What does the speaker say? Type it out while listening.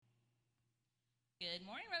Good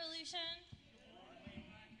morning, Revolution.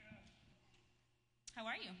 How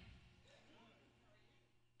are you?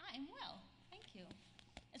 I am well, thank you.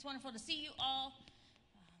 It's wonderful to see you all.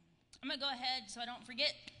 I'm going to go ahead so I don't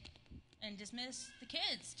forget and dismiss the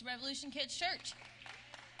kids to Revolution Kids Church.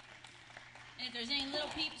 And if there's any little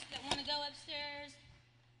peeps that want to go upstairs,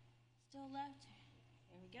 still left,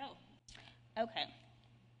 there we go. Okay,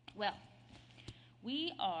 well,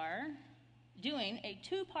 we are doing a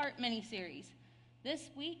two-part mini-series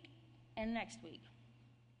this week and next week.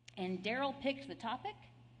 And Daryl picked the topic,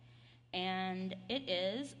 and it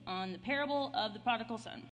is on the parable of the prodigal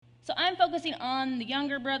son. So I'm focusing on the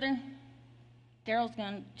younger brother. Daryl's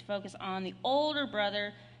going to focus on the older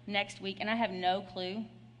brother next week, and I have no clue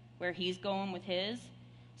where he's going with his.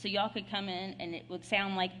 So y'all could come in, and it would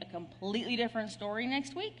sound like a completely different story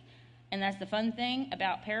next week. And that's the fun thing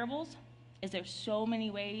about parables, is there's so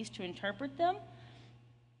many ways to interpret them.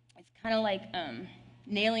 It's kind of like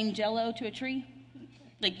nailing Jell-O to a tree.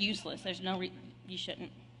 Like useless. There's no you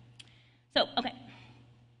shouldn't. So, okay.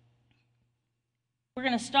 We're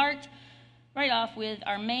going to start right off with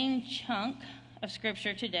our main chunk of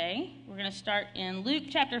Scripture today. We're going to start in Luke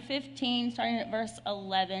chapter 15, starting at verse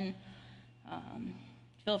 11.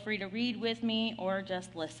 Feel free to read with me or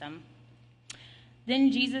just listen.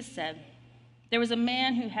 Then Jesus said, "There was a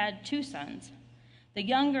man who had 2 sons. The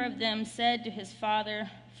younger of them said to his father,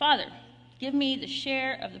 'Father, give me the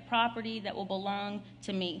share of the property that will belong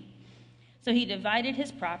to me.' So he divided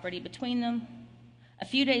his property between them. A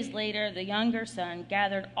few days later, the younger son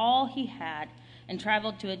gathered all he had and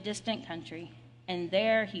traveled to a distant country, and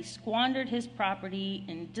there he squandered his property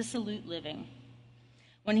in dissolute living.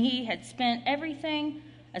 When he had spent everything,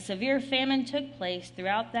 a severe famine took place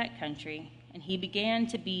throughout that country, and he began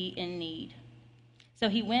to be in need. So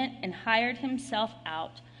he went and hired himself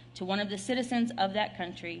out to one of the citizens of that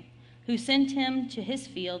country, who sent him to his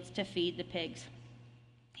fields to feed the pigs.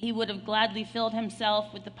 He would have gladly filled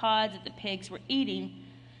himself with the pods that the pigs were eating,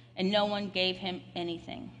 and no one gave him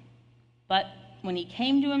anything. But when he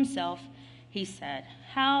came to himself, he said,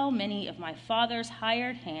 'How many of my father's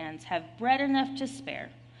hired hands have bread enough to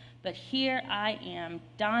spare, but here I am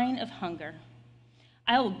dying of hunger.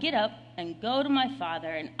 I will get up and go to my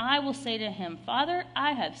father, and I will say to him, Father,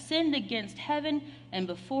 I have sinned against heaven and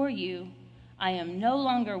before you. I am no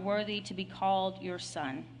longer worthy to be called your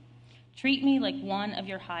son. Treat me like one of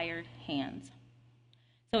your hired hands.'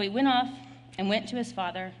 So he went off and went to his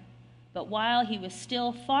father, but while he was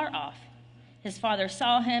still far off, his father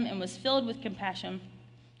saw him and was filled with compassion.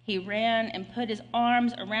 He ran and put his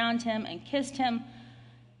arms around him and kissed him.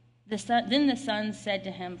 Then the son said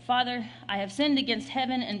to him, 'Father, I have sinned against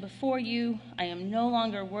heaven and before you. I am no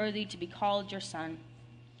longer worthy to be called your son.'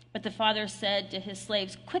 But the father said to his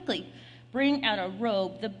slaves, 'Quickly, bring out a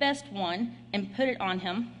robe, the best one, and put it on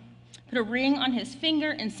him. Put a ring on his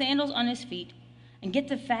finger and sandals on his feet, and get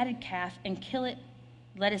the fatted calf and kill it.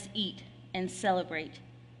 Let us eat and celebrate.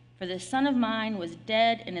 For this son of mine was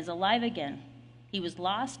dead and is alive again. He was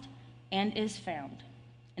lost and is found.'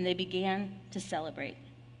 And they began to celebrate."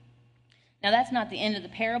 Now, that's not the end of the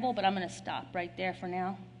parable, but I'm going to stop right there for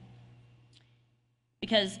now,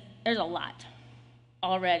 because there's a lot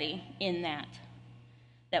already in that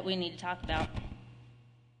we need to talk about.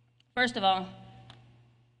 First of all,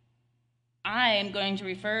 I am going to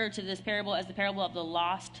refer to this parable as the parable of the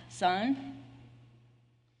lost son.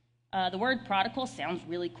 The word prodigal sounds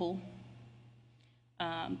really cool,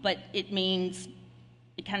 but it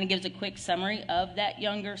kind of gives a quick summary of that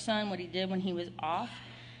younger son, what he did when he was off.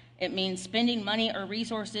 It means spending money or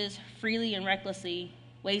resources freely and recklessly,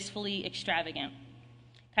 wastefully extravagant.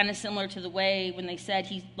 Kind of similar to the way when they said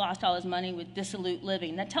he lost all his money with dissolute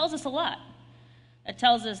living. That tells us a lot. That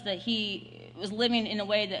tells us that he was living in a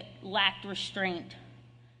way that lacked restraint,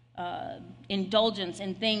 indulgence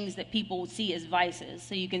in things that people see as vices.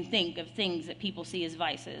 So you can think of things that people see as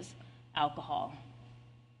vices. Alcohol.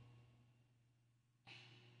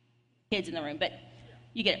 Kids in the room, but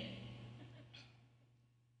you get it.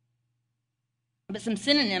 But some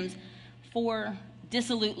synonyms for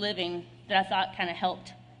dissolute living that I thought kind of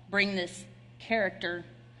helped bring this character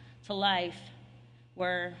to life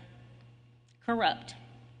were corrupt,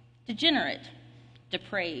 degenerate,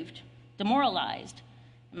 depraved, demoralized,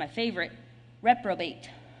 and my favorite, reprobate.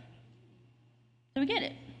 So we get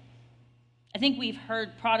it. I think we've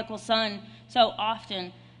heard prodigal son so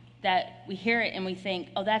often that we hear it and we think,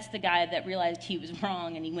 oh, that's the guy that realized he was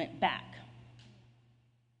wrong and he went back.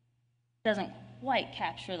 Doesn't quite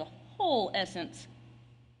capture the whole essence.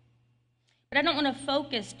 But I don't want to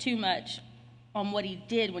focus too much on what he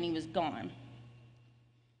did when he was gone.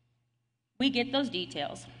 We get those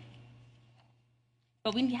details.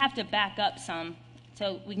 But we have to back up some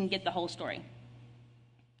so we can get the whole story.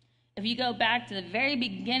 If you go back to the very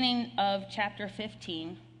beginning of chapter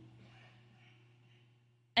 15,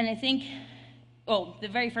 and I think, the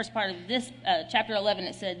very first part of this, chapter 11,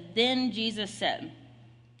 it said, "Then Jesus said."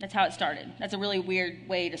 That's how it started. That's a really weird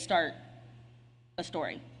way to start a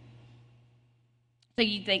story. So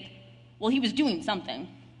you think, well, he was doing something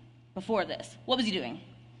before this. What was he doing?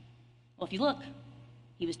 Well, if you look,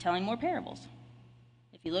 he was telling more parables.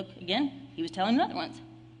 If you look again, he was telling other ones.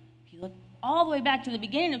 If you look all the way back to the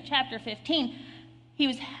beginning of chapter 15, he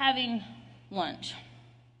was having lunch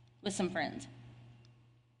with some friends.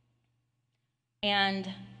 And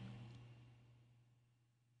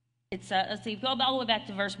it's, let's see, go all the way back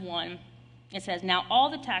to verse 1. It says, "Now all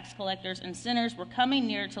the tax collectors and sinners were coming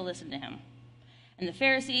near to listen to him. And the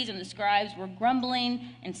Pharisees and the scribes were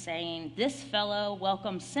grumbling and saying, 'This fellow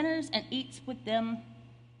welcomes sinners and eats with them.'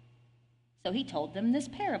 So he told them this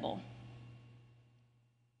parable."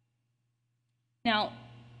 Now,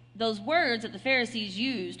 those words that the Pharisees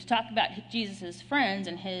used to talk about Jesus' friends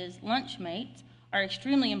and his lunch mates are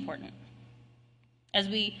extremely important. As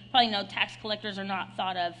we probably know, tax collectors are not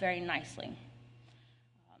thought of very nicely.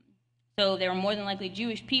 So they were more than likely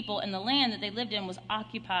Jewish people, and the land that they lived in was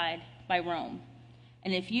occupied by Rome.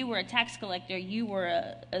 And if you were a tax collector, you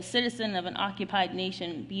were a citizen of an occupied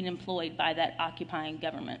nation being employed by that occupying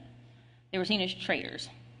government. They were seen as traitors.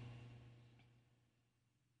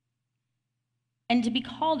 And to be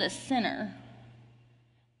called a sinner,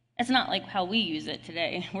 that's not like how we use it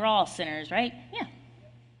today. We're all sinners, right? Yeah.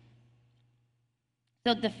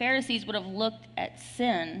 So the Pharisees would have looked at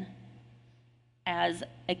sin as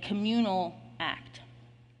a communal act,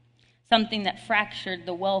 something that fractured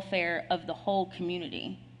the welfare of the whole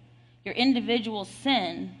community. Your individual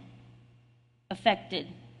sin affected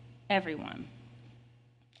everyone.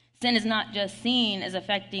 Sin is not just seen as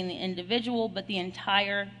affecting the individual, but the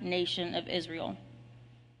entire nation of Israel.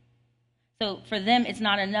 So for them, it's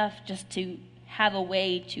not enough just to have a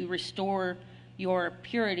way to restore your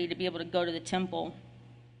purity to be able to go to the temple.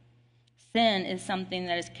 Sin is something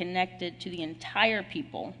that is connected to the entire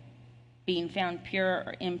people being found pure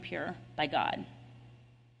or impure by God.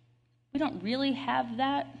 We don't really have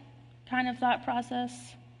that kind of thought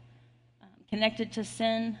process connected to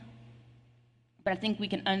sin, but I think we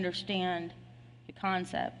can understand the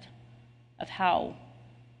concept of how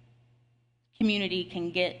community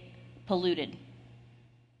can get polluted,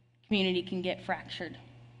 community can get fractured.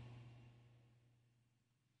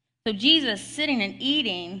 So Jesus sitting and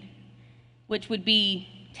eating, which would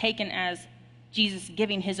be taken as Jesus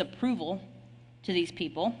giving his approval to these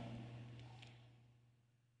people,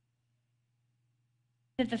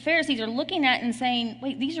 that the Pharisees are looking at and saying,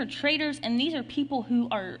 wait, these are traitors and these are people who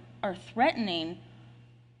are threatening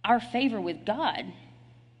our favor with God.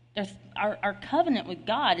 Our covenant with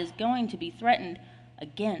God is going to be threatened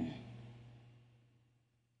again.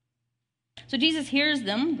 So Jesus hears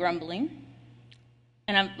them grumbling,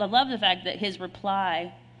 and I love the fact that his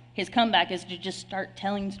reply, his comeback, is to just start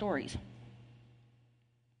telling stories.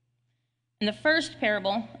 And the first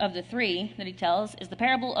parable of the three that he tells is the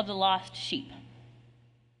parable of the lost sheep.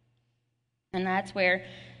 And that's where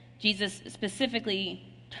Jesus specifically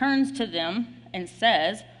turns to them and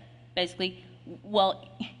says, basically, well,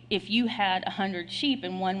 if you had 100 sheep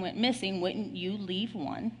and one went missing, wouldn't you leave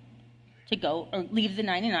one to go, or leave the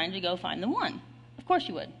 99 to go find the one? Of course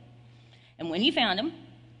you would. And when you found him,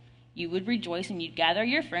 you would rejoice and you'd gather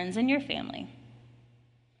your friends and your family.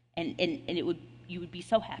 And you would be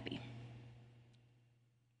so happy.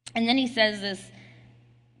 And then he says this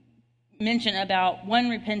mention about one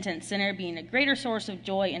repentant sinner being a greater source of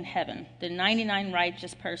joy in heaven than 99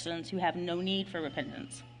 righteous persons who have no need for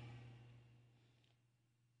repentance.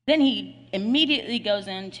 Then he immediately goes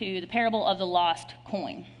into the parable of the lost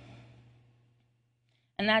coin.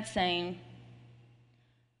 And that's saying,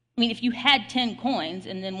 I mean, if you had 10 coins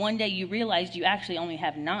and then one day you realized you actually only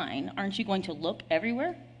have 9, aren't you going to look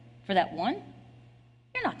everywhere for that one?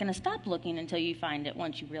 You're not going to stop looking until you find it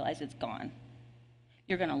once you realize it's gone.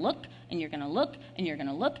 You're going to look, and you're going to look, and you're going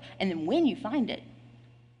to look, and then when you find it,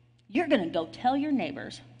 you're going to go tell your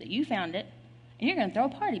neighbors that you found it, and you're going to throw a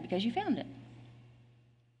party because you found it.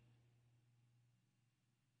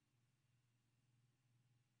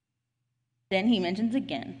 Then he mentions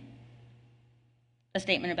again a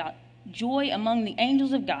statement about joy among the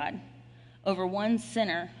angels of God over one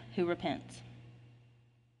sinner who repents.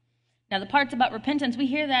 Now, the parts about repentance, we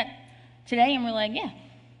hear that today, and we're like, yeah,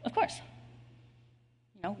 of course.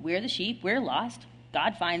 You know, we're the sheep, we're lost,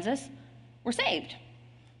 God finds us, we're saved.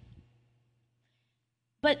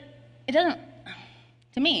 But it doesn't,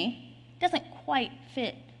 to me, doesn't quite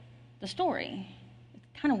fit the story.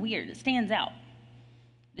 It's kind of weird. It stands out.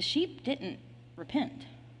 The sheep didn't repent.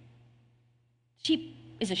 Sheep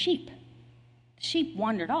is a sheep. The sheep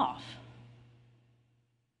wandered off.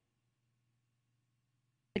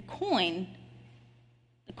 The coin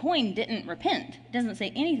didn't repent. It doesn't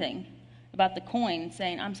say anything about the coin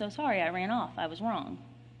saying, I'm so sorry, I ran off, I was wrong.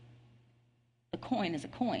 The coin is a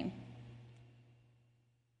coin.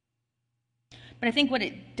 But I think what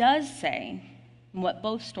it does say, and what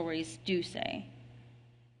both stories do say,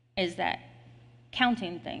 is that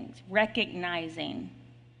counting things, recognizing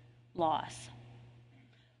loss,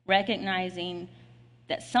 recognizing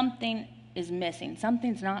that something is missing,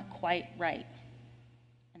 something's not quite right.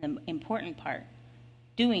 And the important part,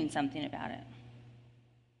 doing something about it.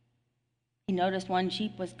 He noticed one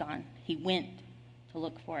sheep was gone. He went to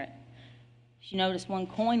look for it. She noticed one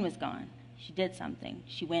coin was gone. She did something.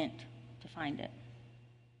 She went to find it.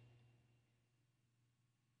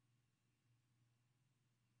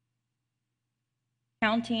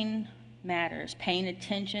 Counting matters. Paying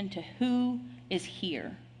attention to who is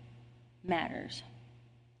here matters.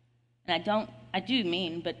 And I do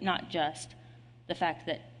mean, but not just, the fact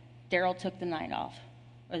that Daryl took the night off,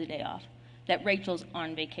 or the day off, that Rachel's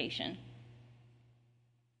on vacation.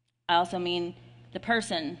 I also mean the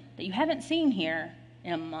person that you haven't seen here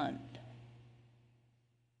in a month.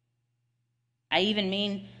 I even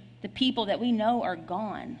mean the people that we know are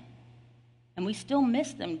gone, and we still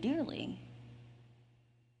miss them dearly.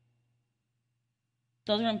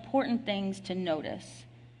 Those are important things to notice,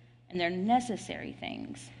 and they're necessary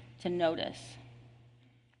things to notice.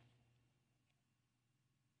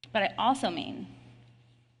 But I also mean,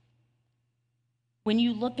 when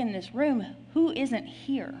you look in this room, who isn't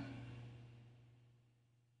here?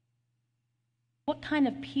 What kind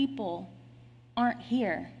of people aren't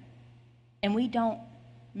here? And we don't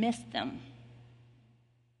miss them.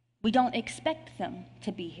 We don't expect them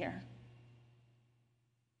to be here.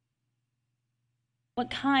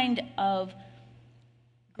 What kind of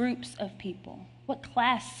groups of people, what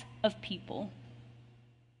class of people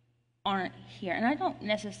aren't here? And I don't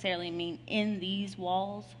necessarily mean in these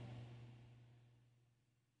walls,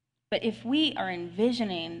 but if we are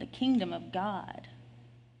envisioning the kingdom of God,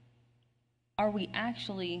 are we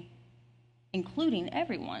actually including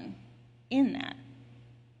everyone in that?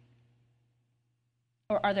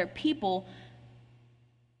 Or are there people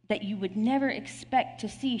that you would never expect to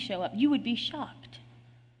see show up? You would be shocked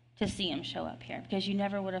to see them show up here because you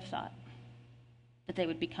never would have thought that they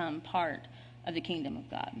would become part of the kingdom of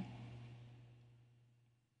God.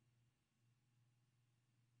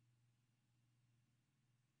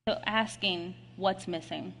 So asking what's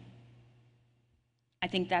missing, I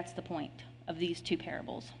think that's the point of these two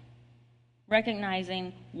parables.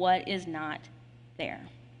 Recognizing what is not there.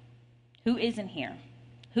 Who isn't here?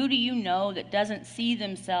 Who do you know that doesn't see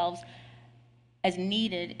themselves as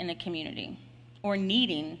needed in a community or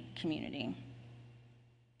needing community?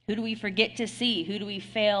 Who do we forget to see? Who do we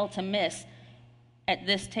fail to miss at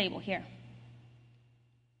this table here?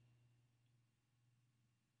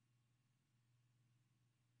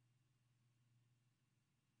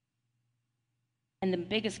 And the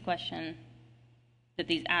biggest question that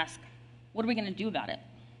these ask, what are we going to do about it?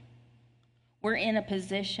 We're in a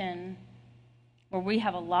position where we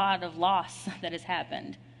have a lot of loss that has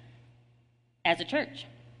happened as a church.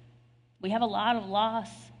 We have a lot of loss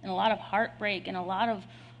and a lot of heartbreak and a lot of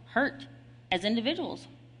hurt as individuals.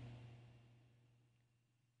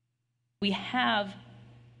 We have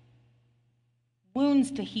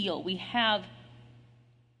wounds to heal. We have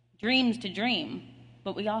dreams to dream,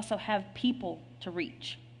 but we also have people to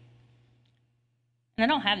reach.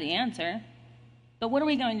 And I don't have the answer, but what are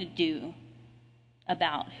we going to do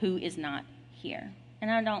about who is not here? And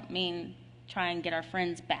I don't mean try and get our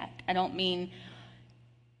friends back. I don't mean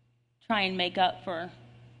try and make up for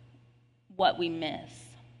what we miss.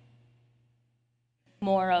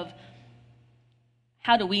 More of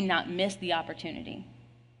how do we not miss the opportunity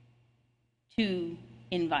to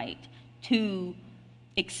invite, to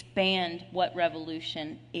expand what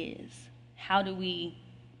Revolution is? How do we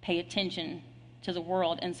pay attention to the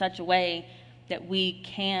world in such a way that we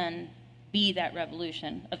can be that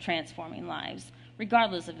revolution of transforming lives,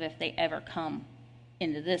 regardless of if they ever come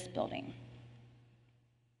into this building?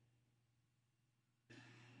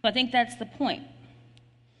 So I think that's the point.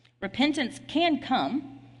 Repentance can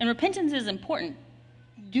come, and repentance is important.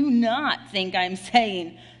 Do not think I'm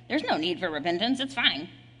saying there's no need for repentance, it's fine.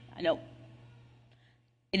 I know.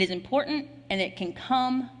 It is important, and it can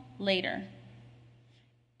come later.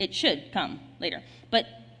 It should come later. But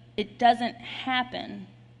it doesn't happen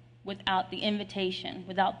without the invitation,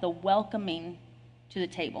 without the welcoming to the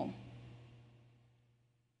table.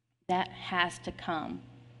 That has to come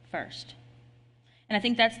first. And I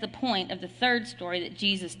think that's the point of the third story that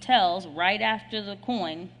Jesus tells right after the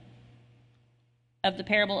coin of the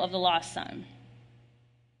parable of the lost son.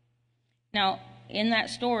 Now, in that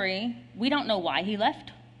story, we don't know why he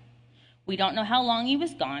left. We don't know how long he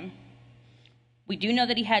was gone. We do know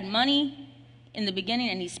that he had money in the beginning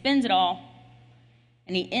and he spends it all.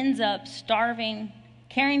 And he ends up starving,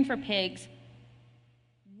 caring for pigs,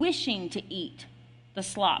 wishing to eat the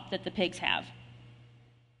slop that the pigs have.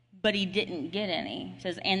 But he didn't get any. It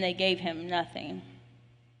says, and they gave him nothing.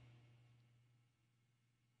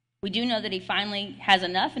 We do know that he finally has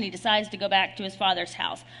enough and he decides to go back to his father's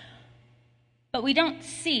house. But we don't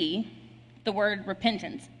see the word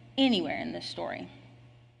repentance anywhere in this story.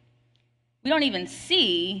 We don't even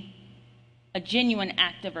see a genuine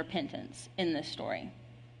act of repentance in this story.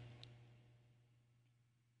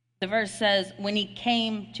 The verse says, when he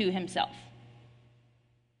came to himself.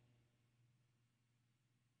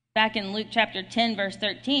 Back in Luke chapter 10, verse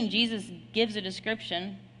 13, Jesus gives a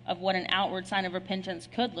description of what an outward sign of repentance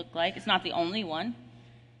could look like. It's not the only one,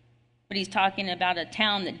 but he's talking about a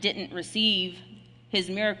town that didn't receive his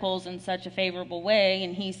miracles in such a favorable way,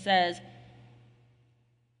 and he says,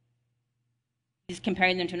 he's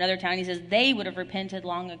comparing them to another town. He says, they would have repented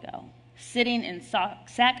long ago, sitting in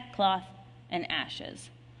sackcloth and ashes.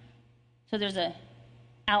 So there's an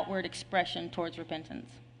outward expression towards repentance.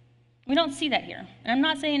 We don't see that here. And I'm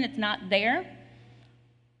not saying it's not there,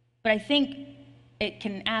 but I think it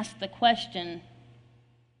can ask the question,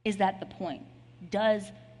 is that the point? Does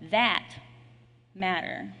that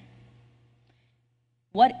matter?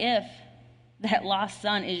 What if that lost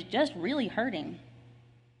son is just really hurting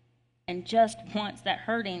and just wants that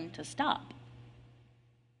hurting to stop?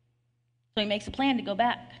 So he makes a plan to go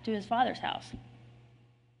back to his father's house.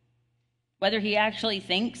 Whether he actually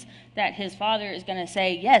thinks that his father is going to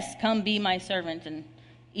say, yes, come be my servant and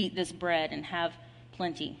eat this bread and have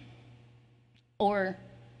plenty. Or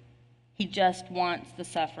he just wants the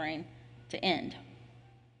suffering to end.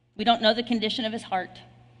 We don't know the condition of his heart.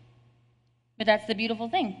 But that's the beautiful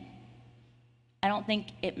thing. I don't think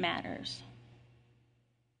it matters.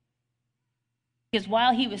 Because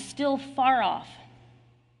while he was still far off,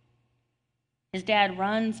 his dad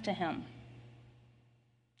runs to him.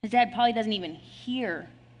 His dad probably doesn't even hear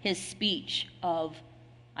his speech of,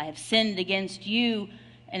 I have sinned against you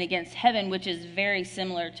and against heaven, which is very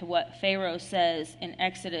similar to what Pharaoh says in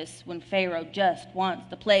Exodus when Pharaoh just wants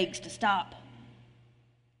the plagues to stop.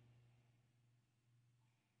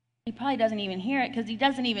 He probably doesn't even hear it because he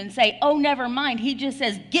doesn't even say, oh, never mind. He just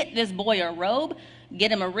says, get this boy a robe,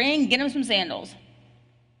 get him a ring, get him some sandals.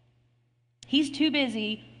 He's too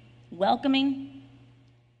busy welcoming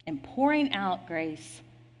and pouring out grace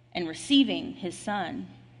and receiving his son.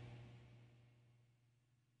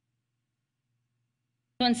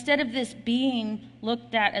 So instead of this being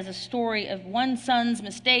looked at as a story of one son's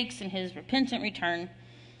mistakes and his repentant return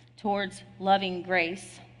towards loving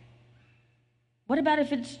grace, what about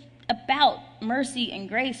if it's about mercy and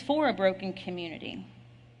grace for a broken community?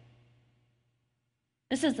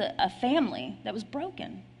 This is a family that was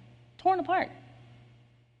broken, torn apart.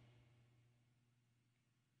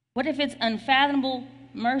 What if it's unfathomable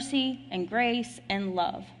mercy and grace and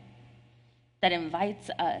love that invites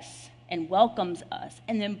us and welcomes us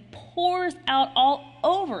and then pours out all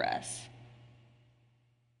over us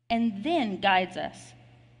and then guides us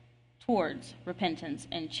towards repentance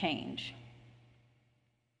and change?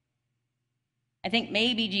 I think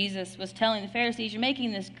maybe Jesus was telling the Pharisees, you're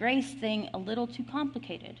making this grace thing a little too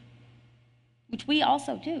complicated, which we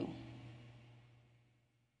also do.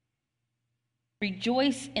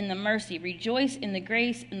 Rejoice in the mercy, rejoice in the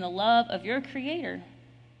grace and the love of your Creator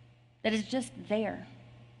that is just there.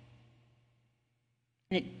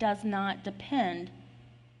 And it does not depend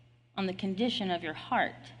on the condition of your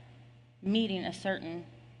heart meeting a certain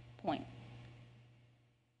point.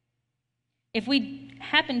 If we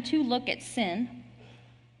happen to look at sin,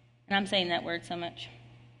 and I'm saying that word so much,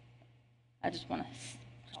 I just want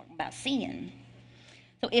to talk about sin.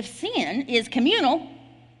 So if sin is communal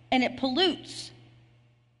and it pollutes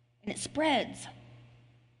and it spreads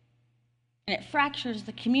and it fractures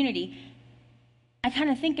the community, I kind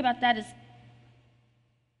of think about that as,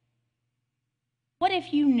 what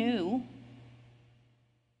if you knew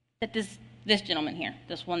that this gentleman here,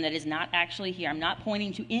 this one that is not actually here, I'm not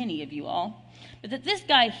pointing to any of you all, but that this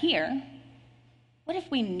guy here, what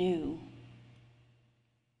if we knew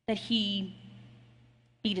that he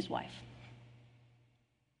beat his wife?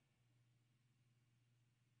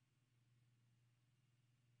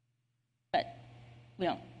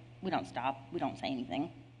 We don't stop. We don't say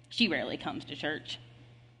anything. She rarely comes to church.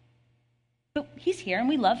 But he's here and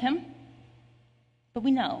we love him. But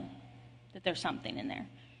we know that there's something in there.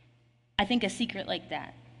 I think a secret like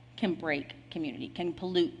that can break community, can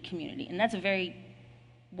pollute community. And that's a very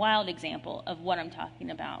wild example of what I'm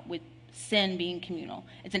talking about with sin being communal.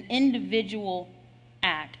 It's an individual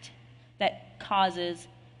act that causes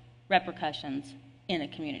repercussions in a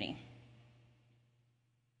community.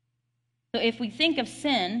 So if we think of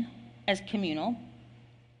sin as communal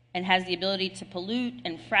and has the ability to pollute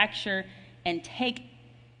and fracture and take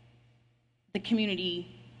the community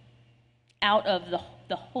out of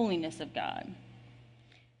the holiness of God,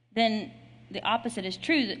 then the opposite is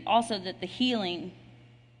true, that also that the healing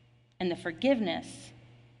and the forgiveness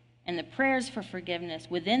and the prayers for forgiveness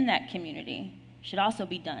within that community should also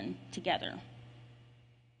be done together.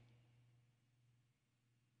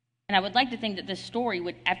 And I would like to think that this story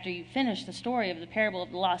would, after you finish the story of the parable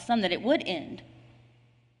of the lost son, that it would end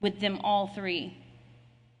with them all three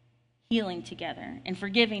healing together and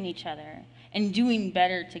forgiving each other and doing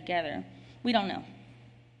better together. We don't know.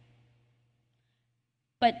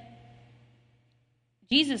 But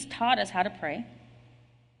Jesus taught us how to pray.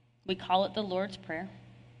 We call it the Lord's Prayer.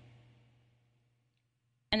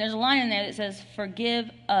 And there's a line in there that says, "Forgive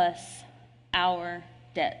us our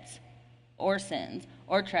debts or sins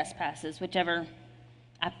or trespasses," whichever.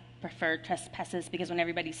 I prefer trespasses because when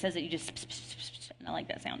everybody says it, you just, and I like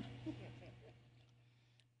that sound.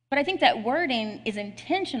 But I think that wording is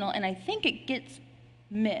intentional, and I think it gets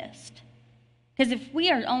missed. Because if we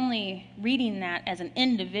are only reading that as an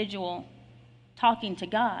individual talking to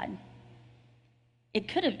God, it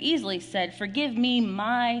could have easily said, "Forgive me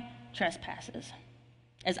my trespasses,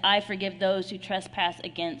 as I forgive those who trespass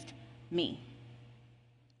against me."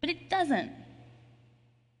 But it doesn't.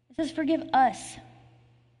 It says, "Forgive us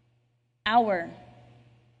our,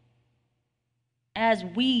 as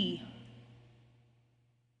we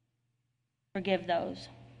forgive those."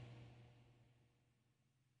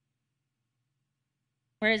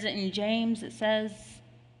 Where is it in James? It says,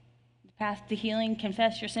 "The path to healing,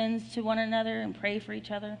 confess your sins to one another and pray for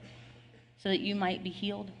each other so that you might be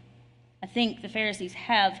healed." I think the Pharisees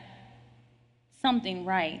have something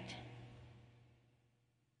right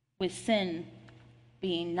with sin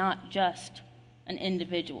being not just an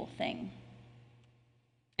individual thing.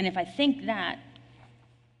 And if I think that,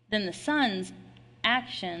 then the son's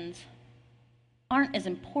actions aren't as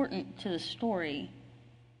important to the story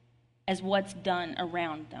as what's done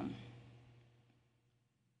around them.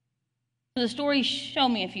 So the story showed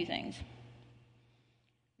me a few things.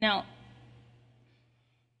 Now,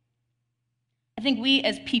 I think we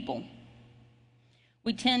as people,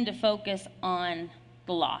 we tend to focus on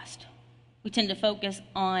the lost. We tend to focus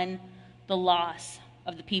on the loss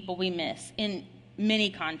of the people we miss in many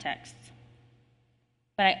contexts.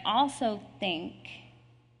 But I also think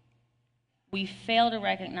we fail to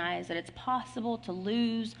recognize that it's possible to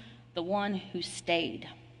lose the one who stayed.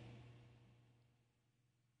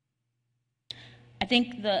 I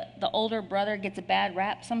think the older brother gets a bad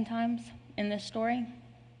rap sometimes in this story.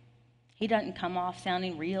 He doesn't come off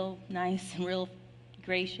sounding real nice and real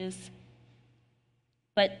gracious.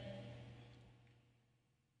 But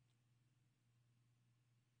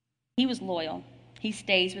he was loyal. He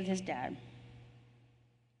stays with his dad,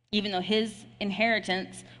 even though his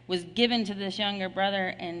inheritance was given to this younger brother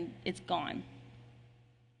and it's gone.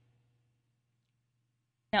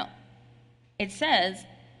 Now, it says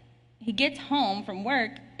he gets home from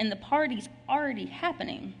work and the party's already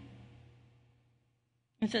happening.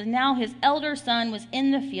 It says, "Now his elder son was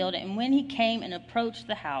in the field, and when he came and approached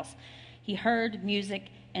the house, he heard music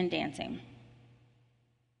and dancing."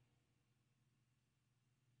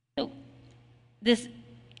 So this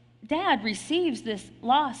dad receives this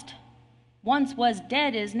lost, once was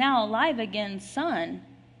dead, is now alive again son,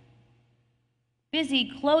 busy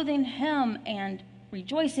clothing him and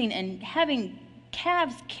rejoicing and having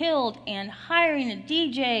calves killed and hiring a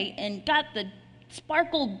DJ and got the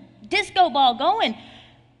sparkle disco ball going,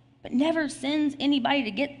 but never sends anybody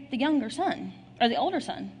to get the younger son or the older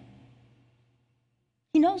son.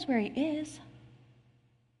 He knows where he is.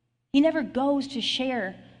 He never goes to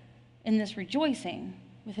share in this rejoicing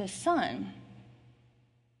with his son.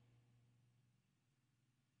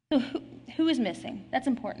 So who is missing? That's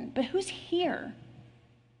important. But who's here?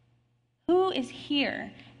 Who is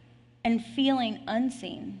here and feeling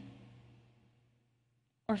unseen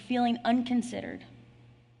or feeling unconsidered?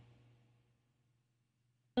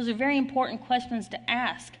 Those are very important questions to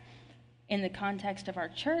ask in the context of our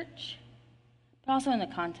church, but also in the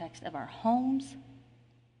context of our homes,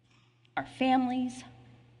 our families,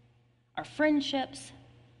 our friendships,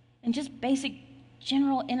 and just basic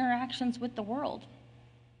general interactions with the world.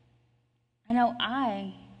 I know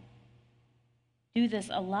I do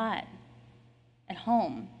this a lot at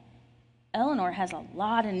home. Eleanor has a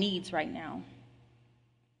lot of needs right now.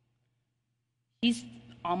 She's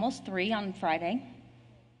almost 3 on Friday.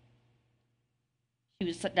 She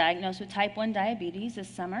was diagnosed with type 1 diabetes this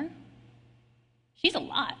summer. She's a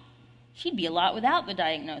lot. She'd be a lot without the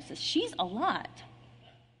diagnosis. She's a lot.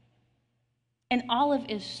 And Olive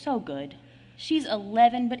is so good. She's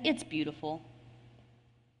 11, but it's beautiful.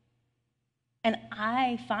 And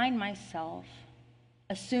I find myself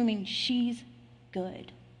assuming she's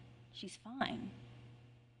good. She's fine.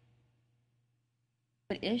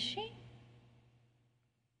 But is she?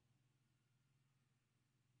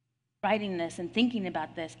 Writing this and thinking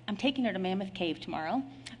about this, I'm taking her to Mammoth Cave tomorrow.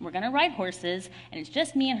 We're going to ride horses, and it's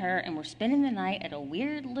just me and her, and we're spending the night at a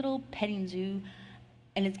weird little petting zoo,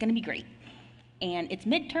 and it's going to be great. And it's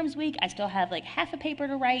midterms week. I still have like half a paper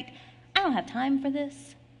to write. I don't have time for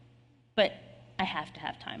this, but I have to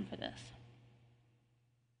have time for this.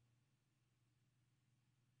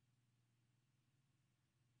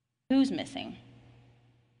 Who's missing?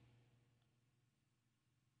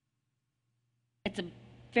 It's a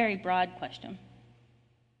very broad question.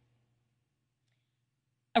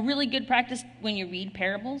 A really good practice when you read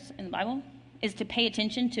parables in the Bible is to pay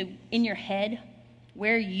attention to, in your head,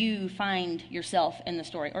 where you find yourself in the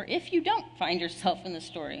story, or if you don't find yourself in the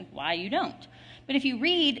story, why you don't. But if you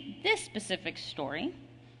read this specific story,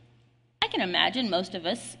 I can imagine most of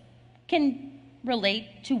us can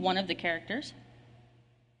relate to one of the characters.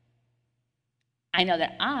 I know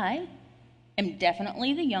that I am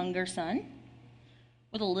definitely the younger son,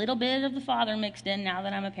 with a little bit of the father mixed in now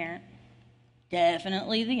that I'm a parent.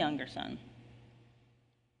 Definitely the younger son.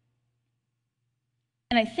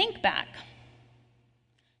 And I think back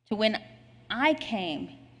to when I came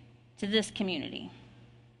to this community.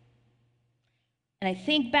 And I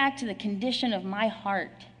think back to the condition of my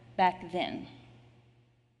heart back then.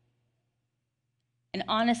 And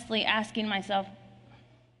honestly asking myself,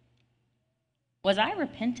 was I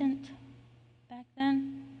repentant back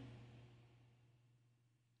then?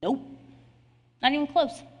 Nope. Not even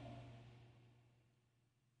close.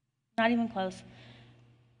 Not even close.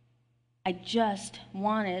 I just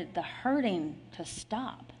wanted the hurting to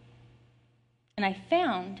stop. And I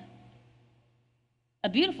found a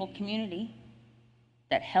beautiful community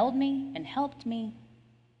that held me and helped me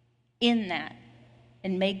in that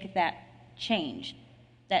and make that change,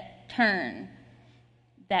 that turn,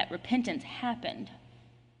 that repentance happened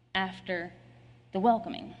after the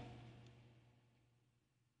welcoming.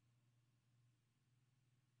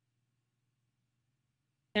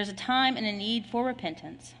 There's a time and a need for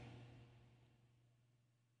repentance,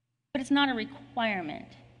 but it's not a requirement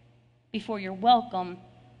before you're welcome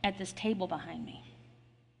at this table behind me.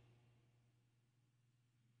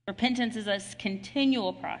 Repentance is a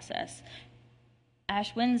continual process.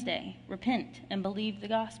 Ash Wednesday, repent and believe the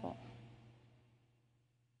gospel.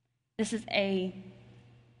 This is a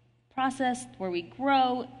process where we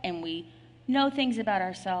grow and we know things about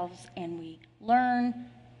ourselves and we learn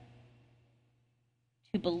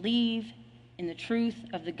to believe in the truth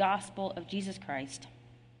of the gospel of Jesus Christ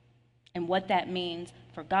and what that means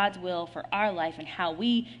for God's will for our life and how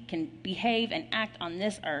we can behave and act on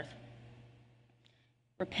this earth.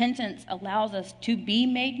 Repentance allows us to be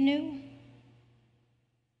made new,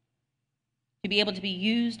 to be able to be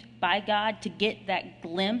used by God to get that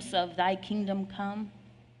glimpse of thy kingdom come.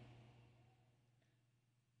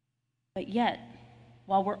 But yet,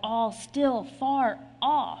 while we're all still far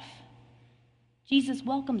off, Jesus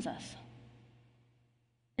welcomes us.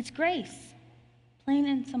 It's grace. Plain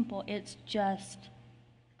and simple, it's just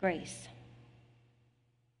grace.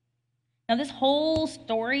 Now, this whole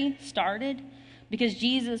story started because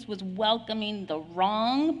Jesus was welcoming the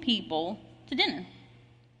wrong people to dinner.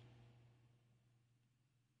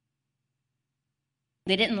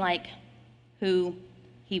 They didn't like who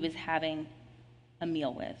he was having a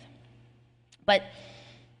meal with. But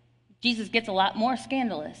Jesus gets a lot more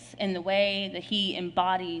scandalous in the way that he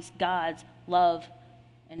embodies God's love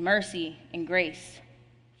and mercy and grace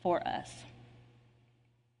for us.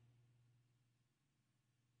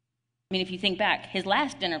 I mean, if you think back, his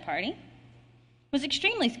last dinner party was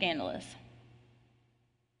extremely scandalous.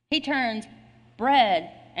 He turns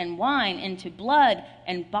bread and wine into blood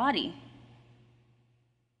and body.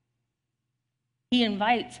 He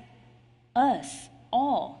invites us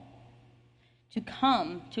all to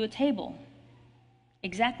come to a table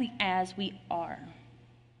exactly as we are,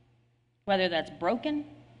 whether that's broken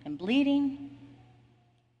and bleeding,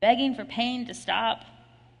 begging for pain to stop,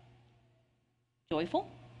 joyful,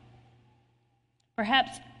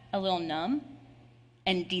 perhaps a little numb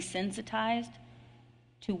and desensitized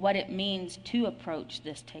to what it means to approach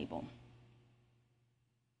this table.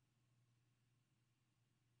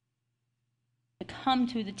 To come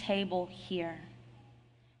to the table here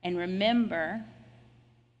and remember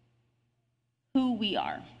who we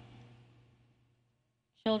are,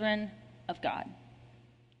 children of God.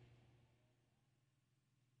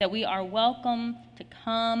 That we are welcome to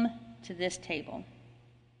come to this table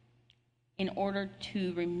in order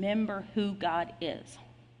to remember who God is.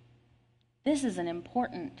 This is an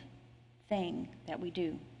important thing that we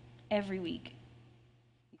do every week.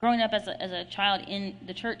 Growing up as a child in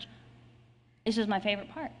the church, this was my favorite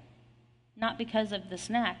part. Not because of the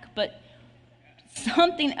snack, but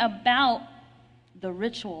something about the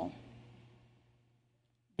ritual,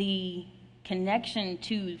 the connection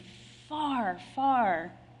to far,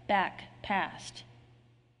 far back past.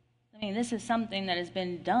 I mean, this is something that has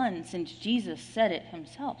been done since Jesus said it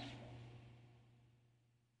himself.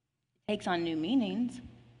 It takes on new meanings.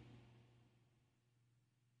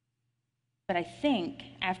 But I think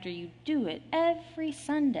after you do it every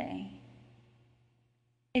Sunday,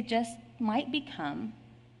 it just might become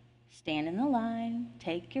stand in the line,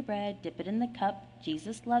 take your bread, dip it in the cup.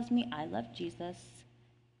 Jesus loves me. I love Jesus.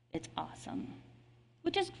 It's awesome.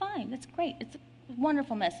 Which is fine. It's great. It's a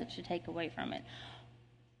wonderful message to take away from it.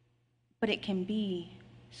 But it can be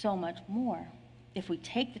so much more if we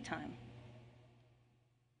take the time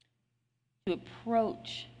to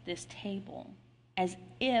approach this table as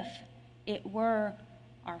if it were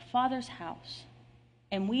our Father's house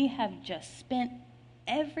and we have just spent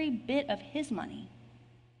every bit of his money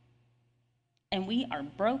and we are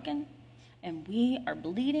broken and we are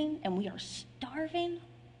bleeding and we are starving.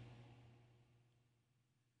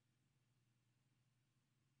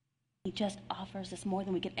 He just offers us more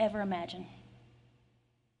than we could ever imagine.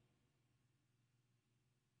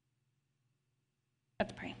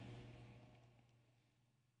 Let's pray.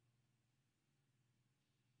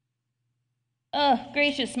 Oh,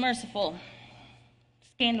 gracious, merciful,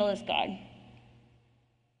 scandalous God.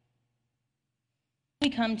 We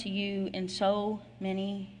come to you in so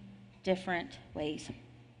many different ways.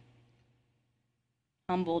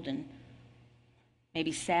 Humbled and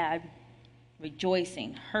maybe sad,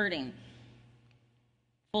 rejoicing, hurting,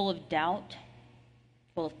 full of doubt,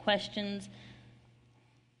 full of questions,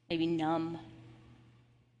 maybe numb,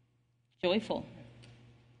 joyful,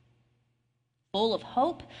 full of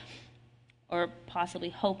hope, or possibly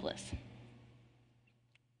hopeless.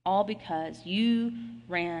 All because you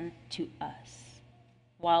ran to us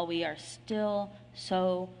while we are still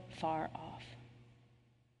so far off.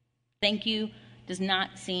 Thank you does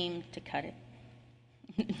not seem to cut it.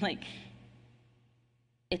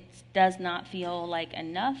 It does not feel like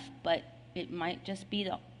enough, but it might just be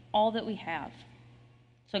all that we have.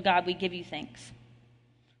 So God, we give you thanks.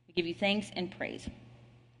 We give you thanks and praise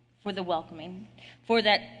for the welcoming, for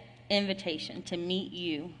that invitation to meet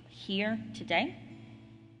you here today,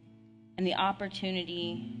 and the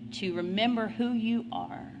opportunity to remember who you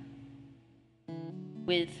are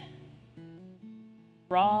with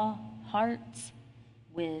raw hearts,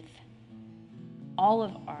 with all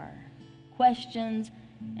of our questions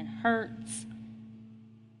and hurts,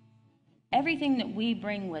 everything that we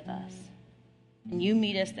bring with us, and you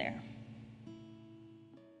meet us there.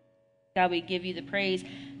 God, we give you the praise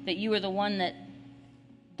that you are the one that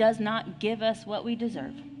does not give us what we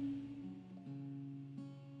deserve,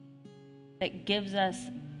 that gives us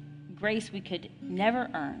grace we could never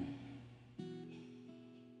earn,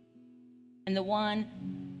 and the one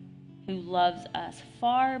who loves us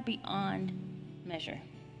far beyond measure.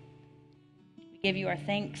 We give you our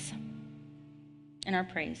thanks and our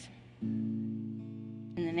praise.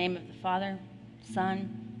 In the name of the Father, Son,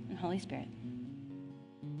 and Holy Spirit.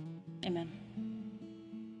 Amen.